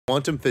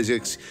Quantum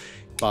physics,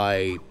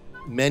 by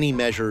many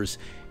measures,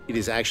 it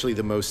is actually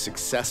the most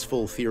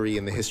successful theory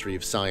in the history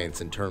of science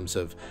in terms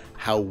of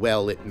how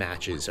well it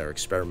matches our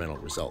experimental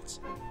results.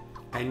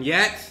 And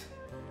yet...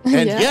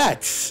 And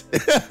yet,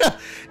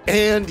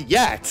 and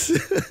yet,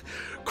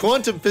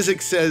 quantum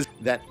physics says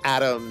that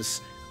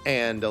atoms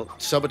and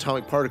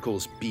subatomic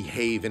particles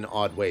behave in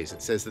odd ways.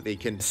 It says that they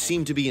can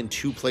seem to be in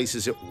two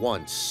places at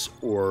once,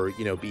 or,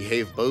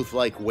 behave both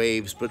like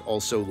waves, but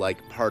also like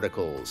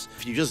particles.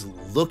 If you just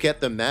look at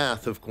the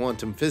math of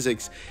quantum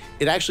physics,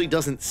 it actually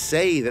doesn't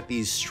say that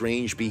these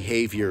strange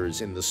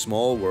behaviors in the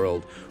small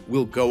world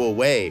will go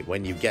away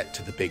when you get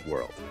to the big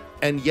world.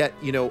 And yet,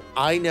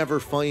 I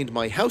never find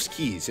my house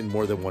keys in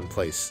more than one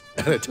place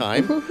at a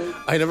time.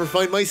 I never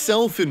find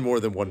myself in more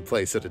than one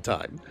place at a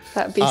time.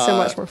 That'd be so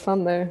much more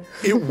fun, though.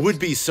 It would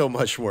be so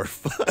much more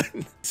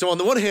fun. So on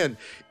the one hand,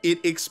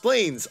 it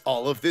explains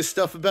all of this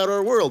stuff about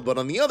our world. But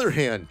on the other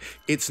hand,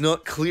 it's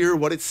not clear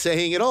what it's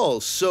saying at all.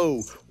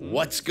 So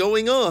what's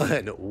going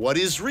on? What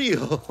is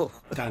real?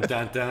 Dun,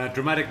 dun, dun.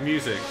 Dramatic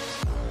music.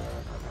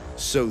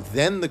 So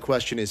then the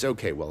question is,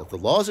 okay, well, if the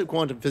laws of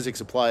quantum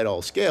physics apply at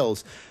all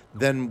scales,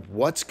 then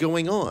what's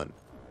going on?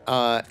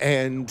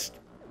 And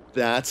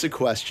that's a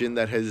question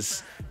that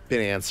has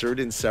been answered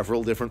in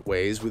several different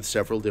ways with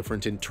several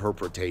different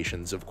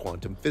interpretations of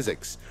quantum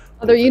physics.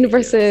 Other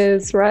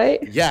universes,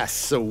 right? Yes.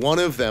 So one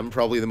of them,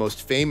 probably the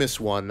most famous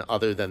one,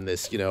 other than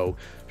this,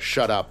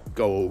 shut up,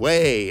 go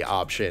away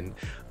option,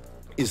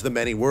 is the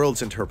many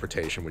worlds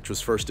interpretation, which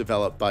was first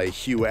developed by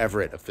Hugh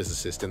Everett, a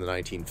physicist in the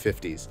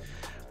 1950s.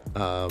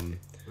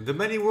 The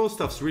many world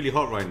stuff's really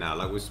hot right now,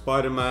 like with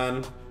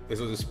Spider-Man. There's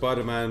all the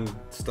Spider-Man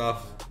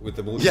stuff with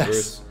the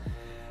multiverse.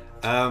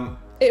 Yes.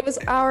 It was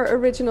our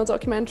original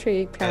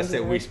documentary. That's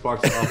it. We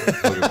sparked it off.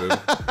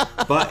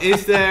 Hogenboom. But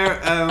is there?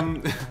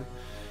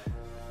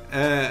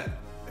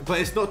 But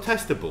it's not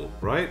testable,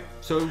 right?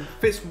 So it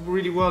fits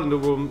really well in the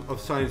realm of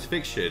science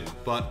fiction.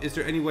 But is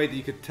there any way that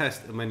you could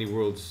test the many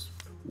worlds?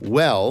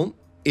 Well,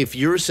 if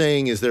you're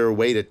saying, is there a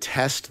way to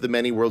test the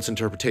many worlds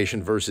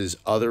interpretation versus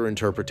other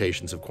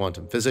interpretations of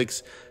quantum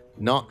physics?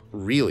 Not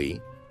really,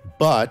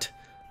 but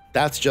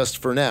that's just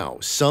for now.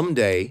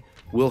 Someday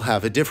we'll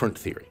have a different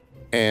theory,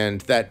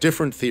 and that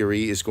different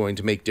theory is going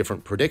to make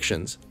different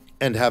predictions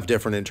and have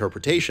different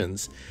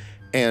interpretations,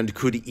 and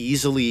could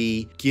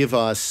easily give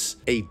us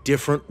a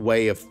different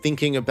way of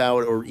thinking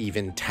about or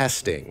even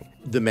testing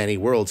the many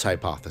worlds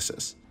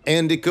hypothesis.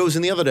 And it goes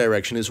in the other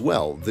direction as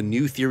well. The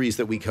new theories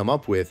that we come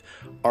up with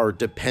are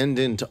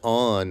dependent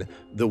on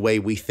the way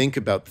we think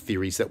about the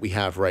theories that we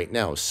have right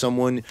now.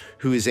 Someone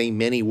who is a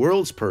many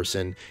worlds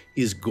person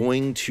is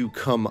going to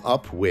come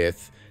up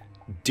with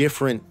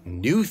different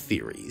new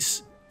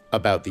theories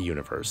about the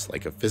universe.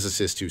 Like a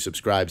physicist who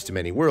subscribes to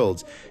many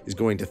worlds is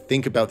going to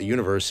think about the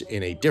universe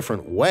in a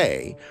different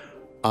way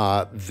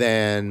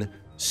than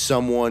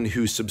someone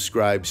who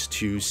subscribes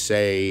to,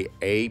 say,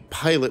 a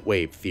pilot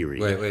wave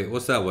theory. Wait,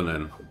 what's that one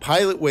then?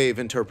 Pilot wave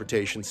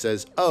interpretation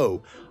says,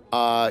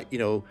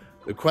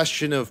 the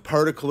question of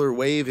particle or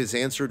wave is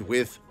answered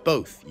with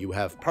both. You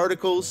have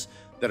particles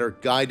that are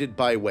guided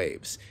by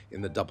waves.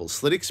 In the double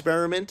slit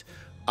experiment,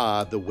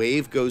 the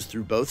wave goes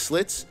through both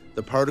slits,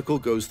 the particle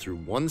goes through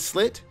one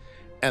slit,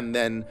 and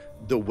then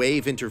the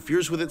wave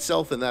interferes with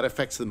itself, and that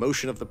affects the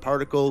motion of the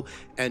particle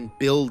and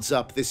builds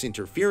up this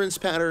interference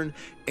pattern.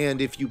 And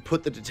if you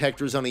put the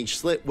detectors on each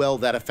slit, well,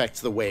 that affects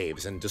the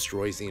waves and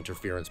destroys the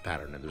interference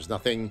pattern. And there's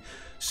nothing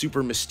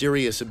super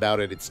mysterious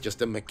about it. It's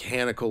just a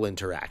mechanical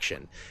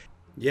interaction.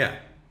 Yeah,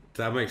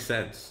 that makes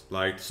sense.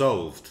 Like,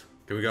 solved.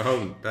 Can we go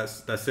home?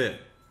 That's it.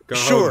 Go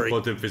Sure. home,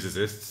 quantum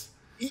physicists.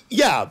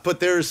 Yeah,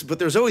 but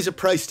there's always a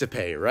price to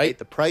pay, right?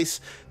 The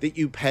price that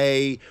you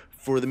pay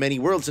for the many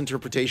worlds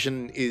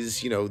interpretation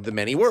is, the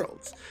many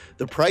worlds.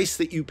 The price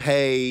that you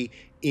pay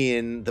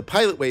in the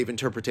pilot wave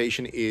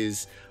interpretation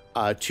is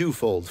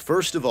twofold.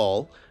 First of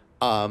all,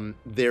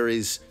 there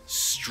is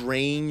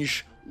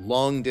strange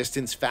long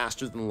distance,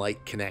 faster than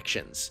light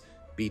connections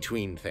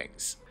between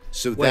things.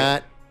 So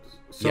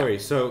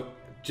So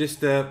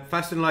just the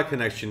faster than light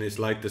connection is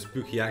like the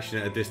spooky action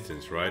at a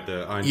distance, right?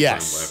 The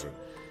Einstein, whatever.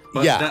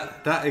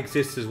 But that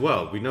exists as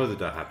well. We know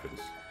that happens.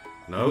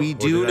 No, we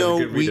do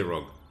know. Read it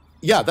wrong.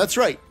 Yeah, that's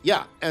right.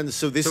 Yeah, and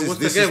so this is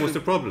what's the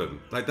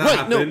problem? Like that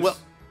happens. No,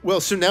 well,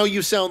 so now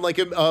you sound like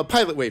a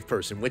pilot wave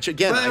person, which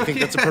again, I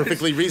think that's a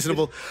perfectly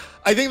reasonable.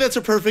 I think that's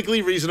a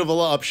perfectly reasonable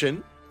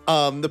option.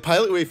 The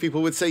pilot wave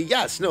people would say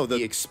yes, no,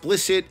 the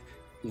explicit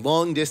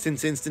long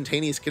distance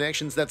instantaneous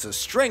connections, that's a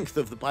strength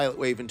of the pilot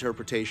wave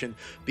interpretation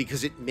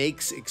because it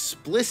makes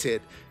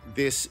explicit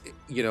this,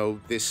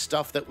 this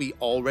stuff that we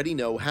already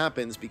know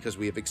happens because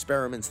we have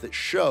experiments that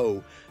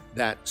show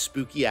that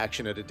spooky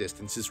action at a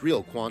distance is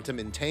real. Quantum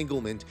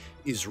entanglement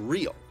is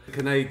real.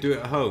 Can I do it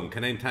at home?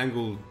 Can I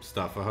entangle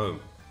stuff at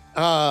home?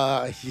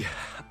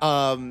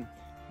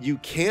 You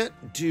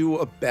can't do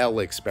a Bell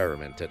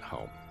experiment at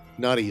home.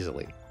 Not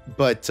easily.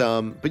 But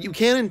you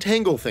can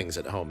entangle things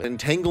at home.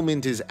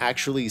 Entanglement is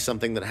actually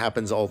something that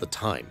happens all the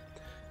time.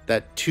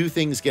 That two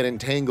things get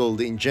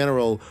entangled in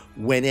general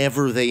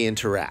whenever they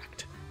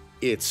interact.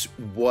 It's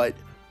what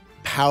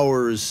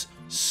powers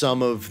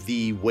some of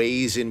the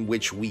ways in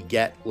which we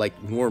get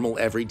like normal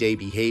everyday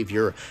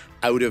behavior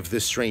out of the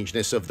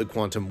strangeness of the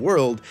quantum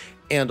world.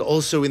 And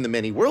also in the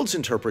many worlds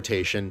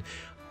interpretation,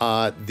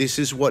 this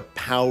is what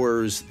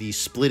powers the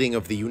splitting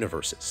of the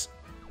universes,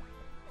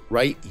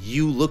 right?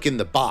 You look in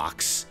the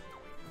box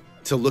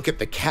to look at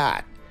the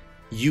cat,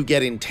 you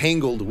get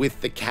entangled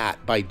with the cat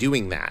by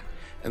doing that.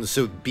 And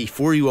so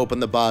before you open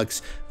the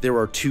box, there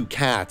are two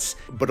cats,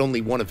 but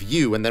only one of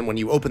you. And then when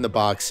you open the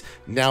box,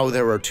 now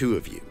there are two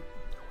of you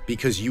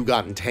because you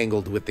got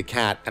entangled with the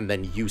cat and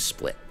then you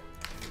split.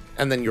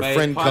 And then your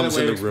friend comes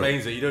in the room.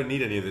 Explains that you don't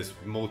need any of this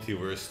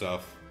multiverse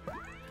stuff.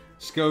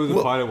 Just go with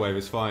the pilot wave,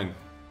 it's fine.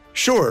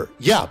 Sure,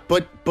 yeah,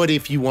 but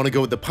if you want to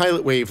go with the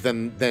pilot wave,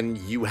 then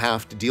you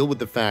have to deal with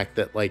the fact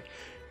that like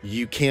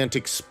you can't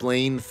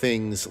explain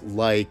things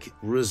like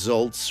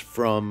results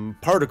from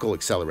particle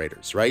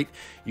accelerators, right?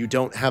 You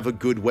don't have a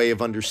good way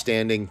of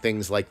understanding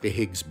things like the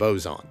Higgs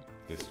boson.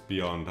 It's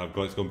beyond,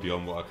 it's gone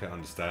beyond what I can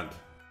understand.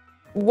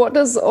 What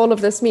does all of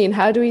this mean?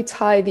 How do we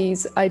tie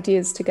these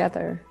ideas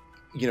together?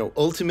 You know,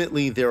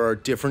 ultimately there are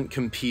different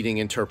competing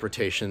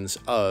interpretations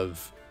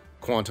of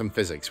quantum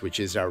physics, which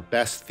is our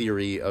best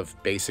theory of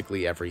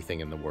basically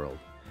everything in the world.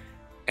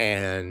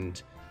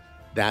 And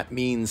that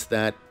means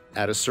that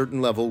at a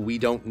certain level, we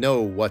don't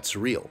know what's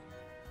real.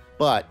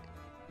 But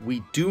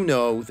we do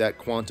know that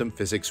quantum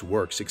physics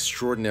works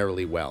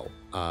extraordinarily well.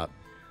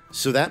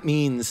 So that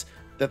means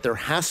that there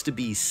has to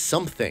be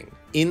something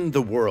in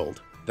the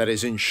world that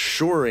is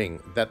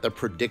ensuring that the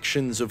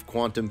predictions of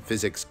quantum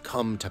physics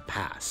come to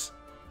pass.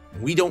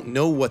 We don't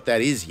know what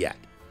that is yet.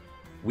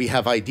 We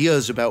have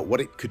ideas about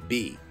what it could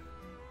be,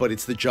 but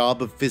it's the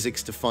job of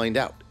physics to find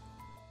out.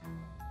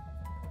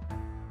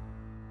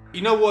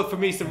 You know what, for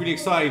me, is the really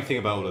exciting thing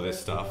about all of this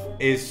stuff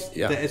is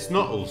that it's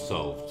not all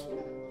solved.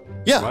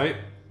 Yeah. Right?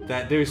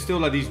 That there is still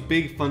like these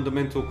big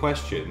fundamental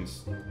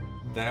questions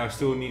that are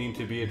still needing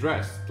to be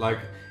addressed. Like,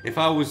 if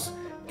I was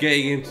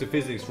getting into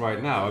physics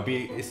right now,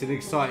 it's an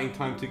exciting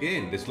time to get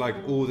in. There's like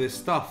all this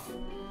stuff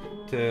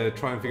to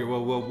try and figure,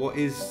 well, what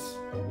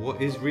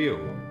is real?